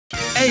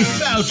Hey,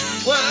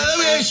 Fouch, well, let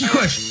me ask you a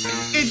question.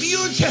 If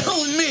you're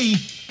telling me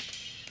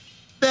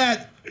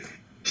that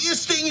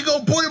this thing you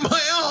gonna put in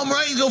my arm,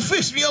 right? You gonna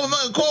fix me up, I'm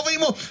not gonna cough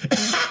anymore.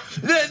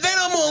 then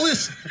I'm gonna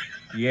listen.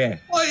 Yeah.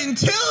 But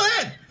until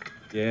then,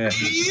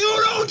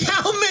 you don't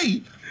tell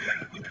me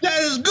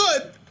that is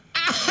good.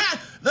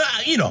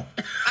 You know,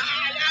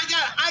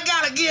 I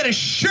gotta get a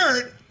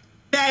shirt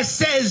that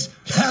says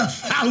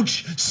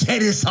Fouch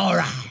said it's all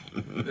right.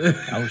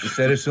 Fouch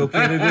said it's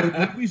okay to go to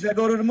the movies. I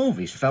go to the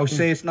movies. Fouch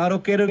say it's not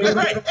okay to go to the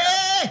movies.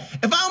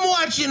 If I'm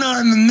watching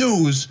on the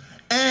news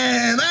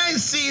and I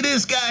see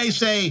this guy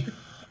say,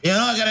 you're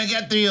not gonna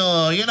get the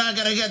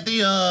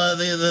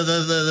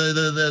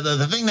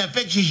thing that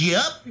fixes you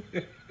up.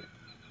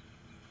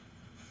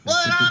 Well,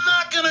 I'm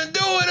not gonna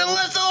do it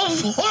unless old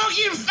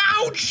fucking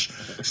Fouch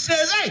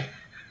says, hey,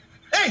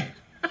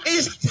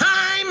 it's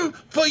time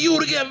for you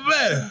to get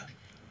better.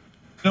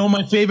 You know,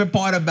 my favorite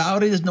part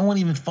about it is no one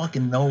even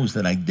fucking knows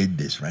that I did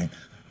this, right?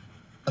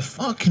 The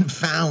fucking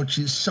Fouch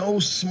is so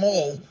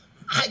small,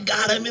 I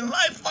got him in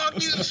my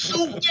fucking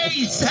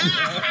suitcase.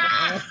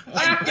 I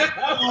get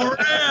him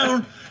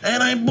around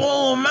and I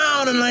blow him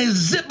out and I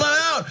zip it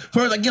out.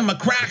 First, I give him a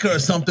cracker or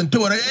something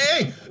to it.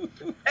 Hey,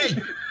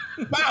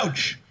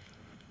 Fouch,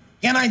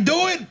 can I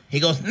do it? He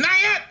goes, not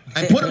yet.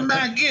 I put him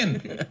back in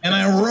and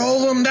I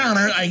roll him down.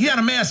 He got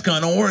a mask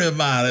on, don't worry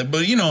about it.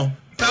 But you know,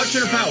 Fouch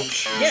in a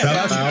pouch.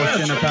 Yeah,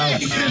 Fouch in a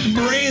pouch. We just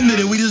branded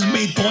it. We just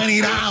made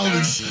 $20.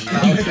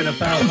 Fouch in a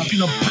pouch. Fouch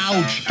in a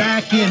pouch.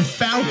 Back in.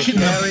 Fouch in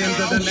the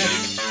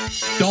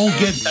pouch. Don't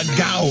get the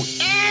gout.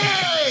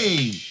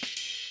 Hey!